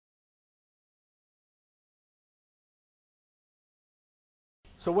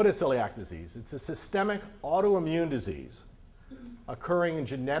So what is celiac disease? It's a systemic autoimmune disease occurring in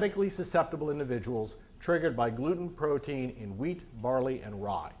genetically susceptible individuals triggered by gluten protein in wheat, barley, and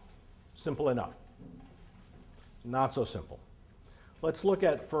rye. Simple enough. Not so simple. Let's look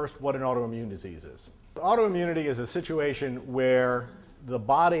at first what an autoimmune disease is. Autoimmunity is a situation where the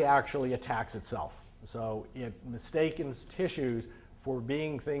body actually attacks itself. So it mistakes tissues for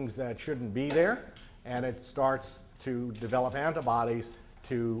being things that shouldn't be there, and it starts to develop antibodies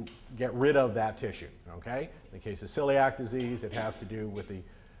to get rid of that tissue. Okay? In the case of celiac disease, it has to do with the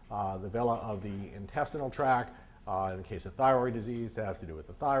villi of the intestinal tract. In the case of thyroid disease, it has to do with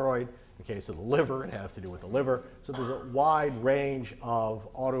the thyroid. In the case of the liver, it has to do with the liver. So there's a wide range of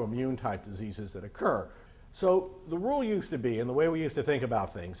autoimmune type diseases that occur. So the rule used to be, and the way we used to think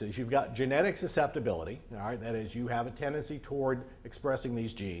about things, is you've got genetic susceptibility. All right? That is, you have a tendency toward expressing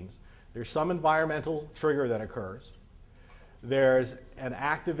these genes. There's some environmental trigger that occurs. There's an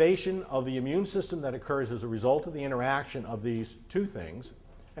activation of the immune system that occurs as a result of the interaction of these two things.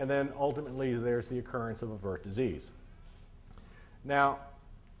 And then ultimately there's the occurrence of overt disease. Now,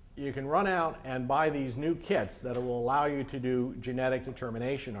 you can run out and buy these new kits that will allow you to do genetic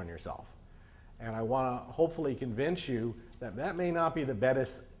determination on yourself. And I want to hopefully convince you that that may not be the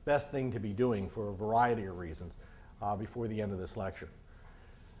best thing to be doing for a variety of reasons before the end of this lecture.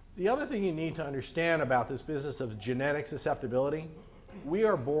 The other thing you need to understand about this business of genetic susceptibility, we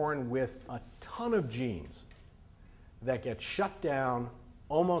are born with a ton of genes that get shut down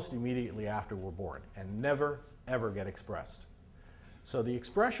almost immediately after we're born and never, ever get expressed. So the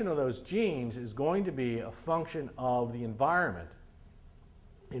expression of those genes is going to be a function of the environment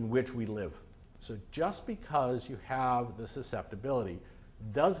in which we live. So just because you have the susceptibility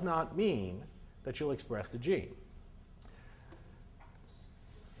does not mean that you'll express the gene.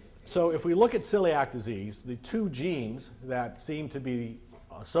 So if we look at celiac disease, the two genes that seem to be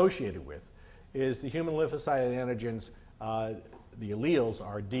associated with is the human lymphocyte antigens. The alleles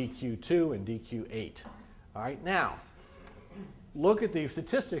are DQ2 and DQ8. All right, now, look at these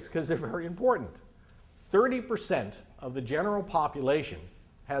statistics because they're very important. 30% of the general population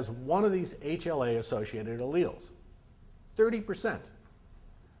has one of these HLA-associated alleles. 30%.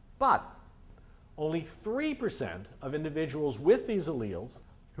 But only 3% of individuals with these alleles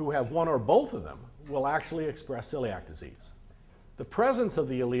who have one or both of them will actually express celiac disease. The presence of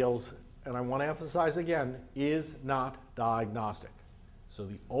the alleles, and I want to emphasize again, is not diagnostic. So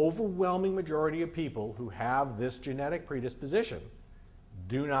the overwhelming majority of people who have this genetic predisposition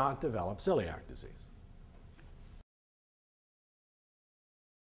do not develop celiac disease.